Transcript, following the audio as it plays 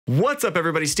What's up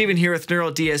everybody, Steven here with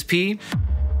Neural DSP.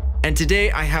 And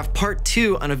today I have part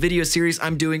 2 on a video series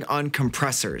I'm doing on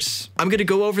compressors. I'm going to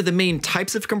go over the main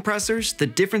types of compressors, the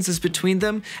differences between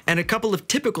them, and a couple of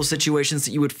typical situations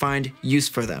that you would find use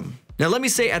for them. Now let me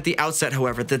say at the outset,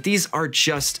 however, that these are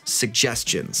just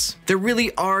suggestions. There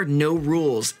really are no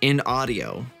rules in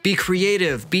audio. Be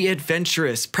creative, be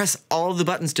adventurous, press all the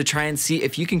buttons to try and see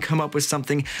if you can come up with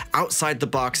something outside the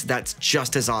box that's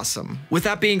just as awesome. With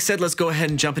that being said, let's go ahead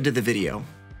and jump into the video.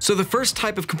 So the first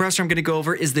type of compressor I'm going to go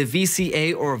over is the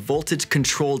VCA, or voltage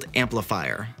controlled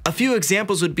amplifier. A few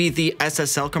examples would be the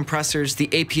SSL compressors, the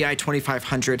API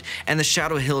 2500, and the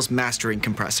Shadow Hills mastering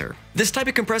compressor. This type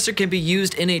of compressor can be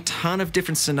used in a ton of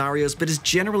different scenarios, but is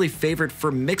generally favored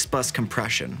for mixed bus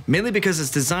compression, mainly because its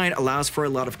design allows for a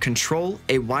lot of control,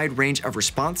 a wide range of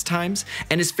response times,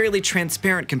 and is fairly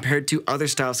transparent compared to other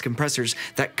styles of compressors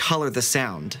that color the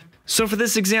sound. So for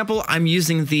this example, I'm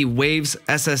using the Waves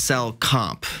SSL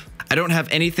comp. I don't have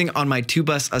anything on my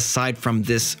 2-bus aside from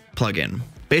this plugin.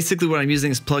 Basically what I'm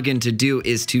using this plugin to do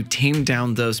is to tame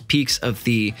down those peaks of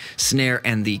the snare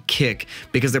and the kick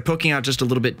because they're poking out just a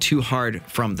little bit too hard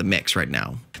from the mix right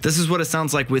now. This is what it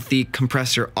sounds like with the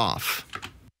compressor off.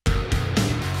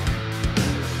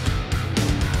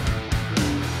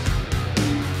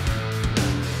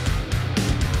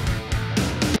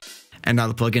 And now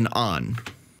the plugin on.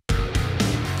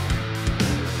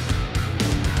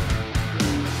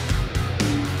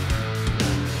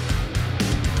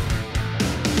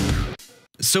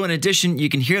 So in addition, you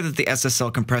can hear that the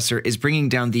SSL compressor is bringing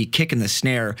down the kick and the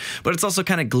snare, but it's also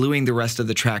kind of gluing the rest of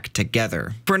the track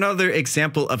together. For another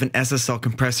example of an SSL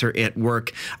compressor at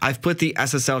work, I've put the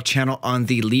SSL channel on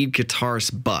the lead guitar's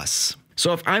bus.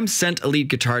 So if I'm sent a lead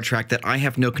guitar track that I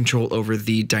have no control over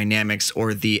the dynamics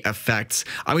or the effects,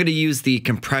 I'm going to use the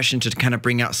compression to kind of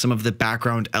bring out some of the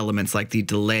background elements like the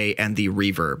delay and the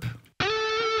reverb.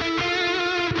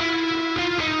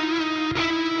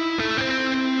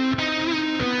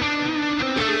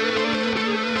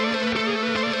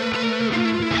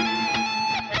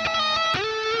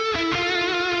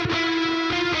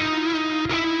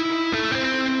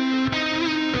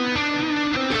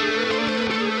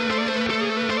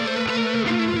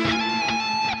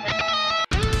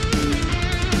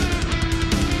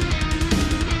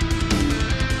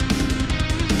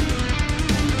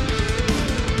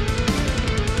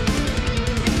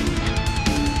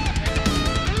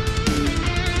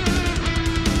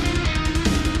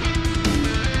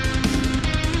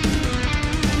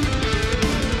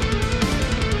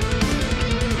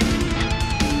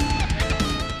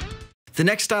 The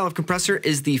next style of compressor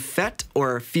is the FET,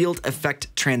 or Field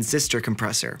Effect Transistor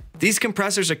compressor. These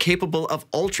compressors are capable of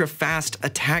ultra-fast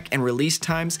attack and release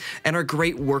times and are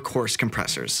great workhorse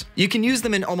compressors. You can use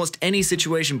them in almost any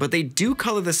situation, but they do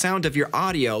color the sound of your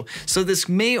audio, so this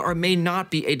may or may not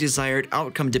be a desired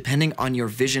outcome depending on your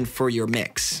vision for your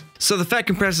mix. So the FET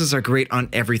compressors are great on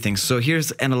everything. So here's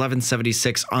an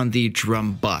 1176 on the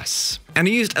drum bus. And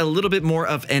I used a little bit more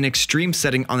of an extreme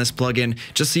setting on this plugin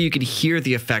just so you could hear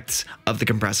the effects of the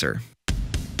compressor.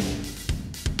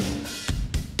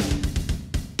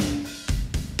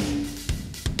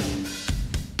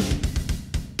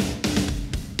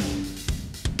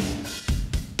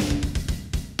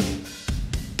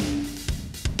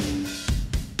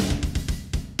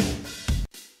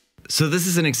 So this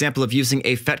is an example of using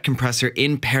a FET compressor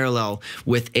in parallel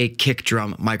with a kick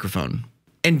drum microphone.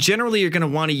 And generally you're going to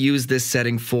want to use this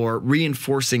setting for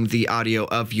reinforcing the audio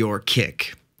of your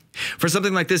kick. For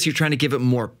something like this, you're trying to give it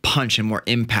more punch and more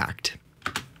impact.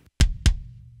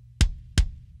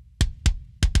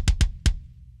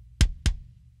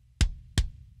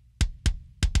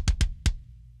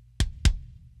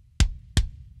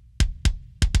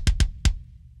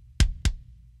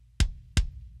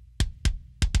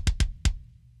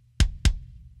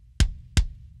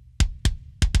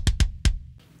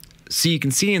 So you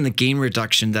can see in the gain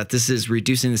reduction that this is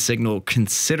reducing the signal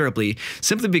considerably,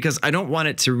 simply because I don't want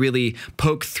it to really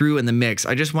poke through in the mix.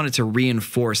 I just want it to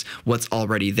reinforce what's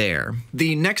already there.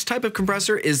 The next type of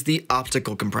compressor is the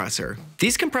optical compressor.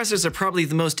 These compressors are probably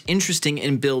the most interesting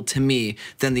in build to me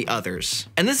than the others.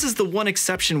 And this is the one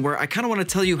exception where I kind of want to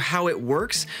tell you how it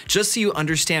works, just so you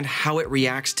understand how it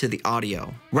reacts to the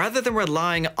audio. Rather than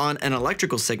relying on an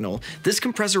electrical signal, this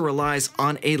compressor relies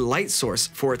on a light source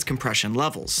for its compression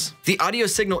levels. The audio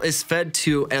signal is fed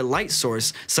to a light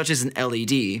source, such as an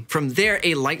LED. From there,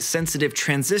 a light-sensitive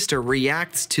transistor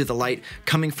reacts to the light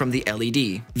coming from the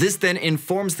LED. This then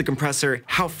informs the compressor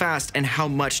how fast and how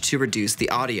much to reduce the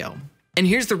audio. And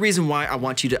here's the reason why I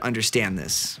want you to understand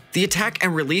this. The attack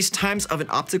and release times of an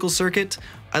optical circuit,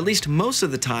 at least most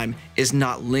of the time, is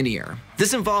not linear.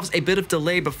 This involves a bit of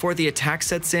delay before the attack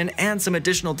sets in and some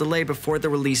additional delay before the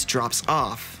release drops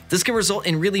off. This can result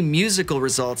in really musical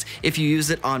results if you use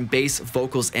it on bass,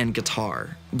 vocals, and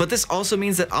guitar. But this also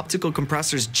means that optical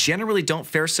compressors generally don't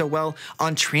fare so well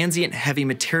on transient heavy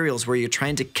materials where you're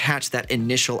trying to catch that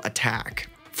initial attack.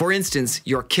 For instance,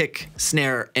 your kick,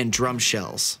 snare, and drum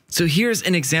shells. So here's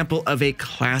an example of a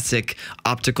classic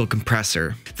optical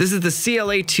compressor. This is the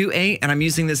CLA-2A, and I'm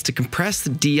using this to compress the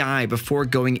DI before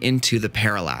going into the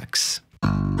parallax.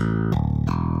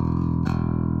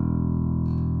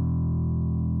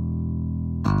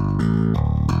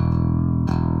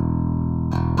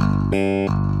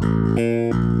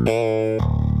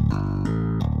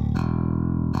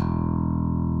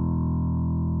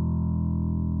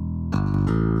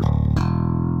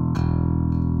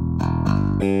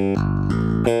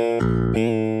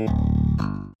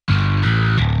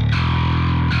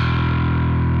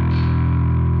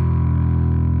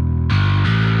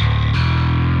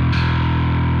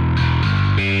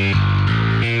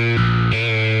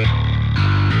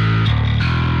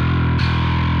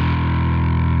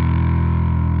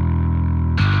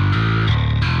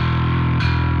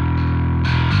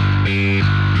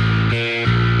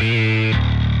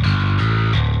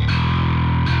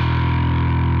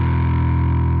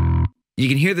 You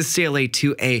can hear the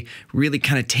CLA-2A really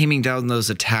kind of taming down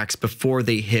those attacks before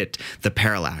they hit the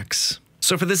parallax.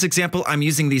 So for this example, I'm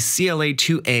using the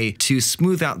CLA-2A to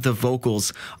smooth out the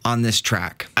vocals on this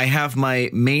track. I have my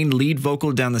main lead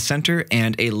vocal down the center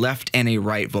and a left and a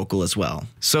right vocal as well.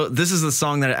 So this is the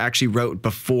song that I actually wrote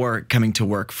before coming to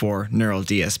work for Neural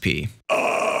DSP.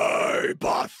 I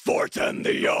bought Thornton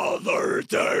the other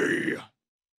day.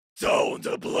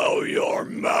 Don't blow your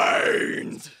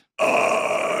mind.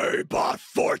 I bought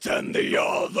Thornton the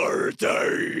other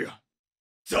day.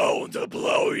 Don't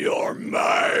blow your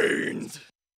mind.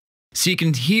 So you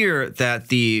can hear that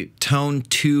the tone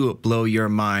to blow your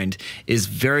mind is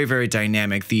very, very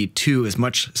dynamic. The 2 is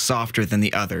much softer than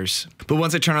the others. But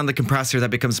once I turn on the compressor,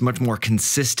 that becomes much more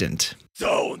consistent.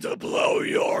 Don't blow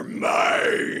your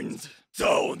mind.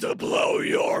 Don't blow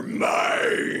your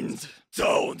mind.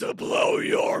 Don't blow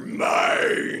your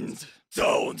mind.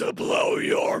 Don't blow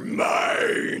your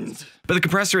mind. But the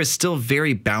compressor is still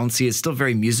very bouncy, it's still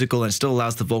very musical, and it still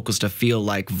allows the vocals to feel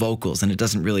like vocals, and it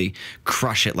doesn't really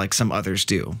crush it like some others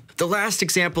do. The last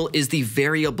example is the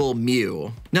variable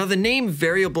mu. Now the name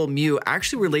variable mu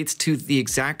actually relates to the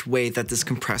exact way that this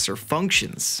compressor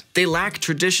functions. They lack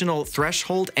traditional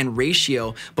threshold and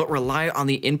ratio, but rely on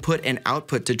the input and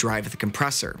output to drive the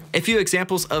compressor. A few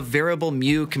examples of variable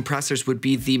mu compressors would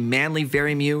be the Manley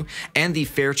VariMu and the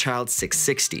Fairchild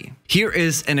 660. Here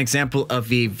is an example of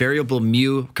the variable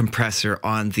mu compressor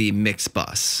on the mix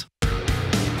bus.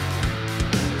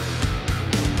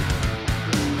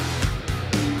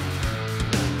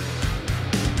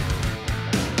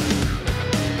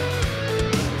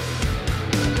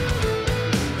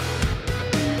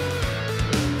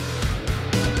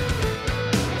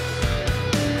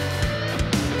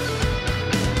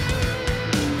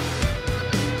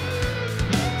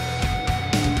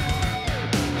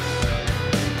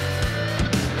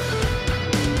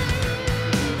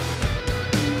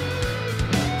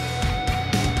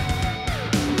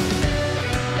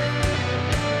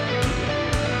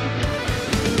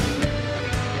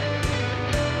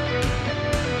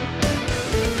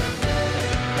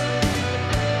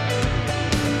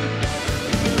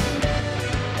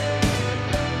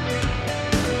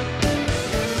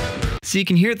 So you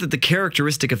can hear that the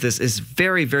characteristic of this is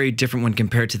very, very different when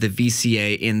compared to the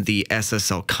VCA in the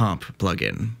SSL comp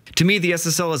plugin. To me, the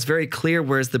SSL is very clear,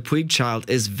 whereas the Puig Child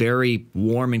is very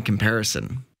warm in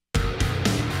comparison.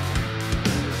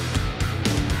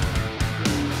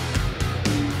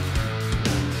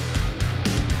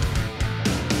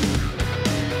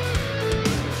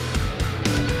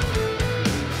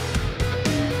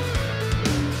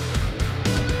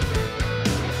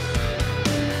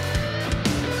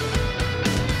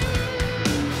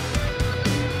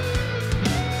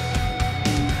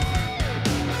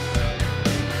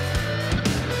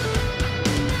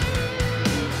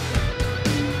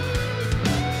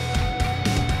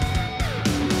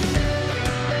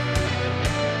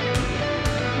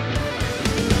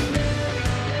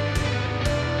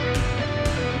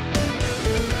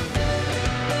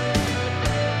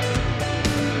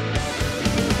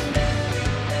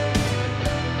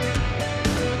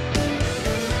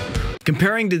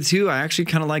 Comparing the two, I actually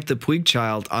kind of like the Puig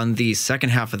Child on the second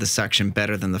half of the section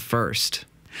better than the first.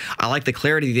 I like the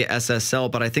clarity of the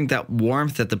SSL, but I think that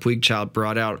warmth that the Puig Child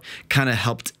brought out kind of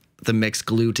helped the mix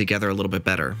glue together a little bit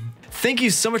better. Thank you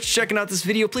so much for checking out this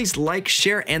video. Please like,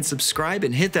 share, and subscribe,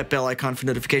 and hit that bell icon for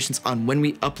notifications on when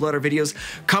we upload our videos.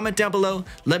 Comment down below,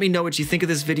 let me know what you think of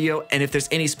this video, and if there's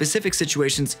any specific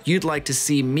situations you'd like to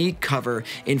see me cover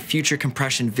in future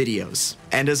compression videos.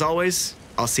 And as always,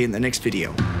 I'll see you in the next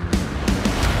video.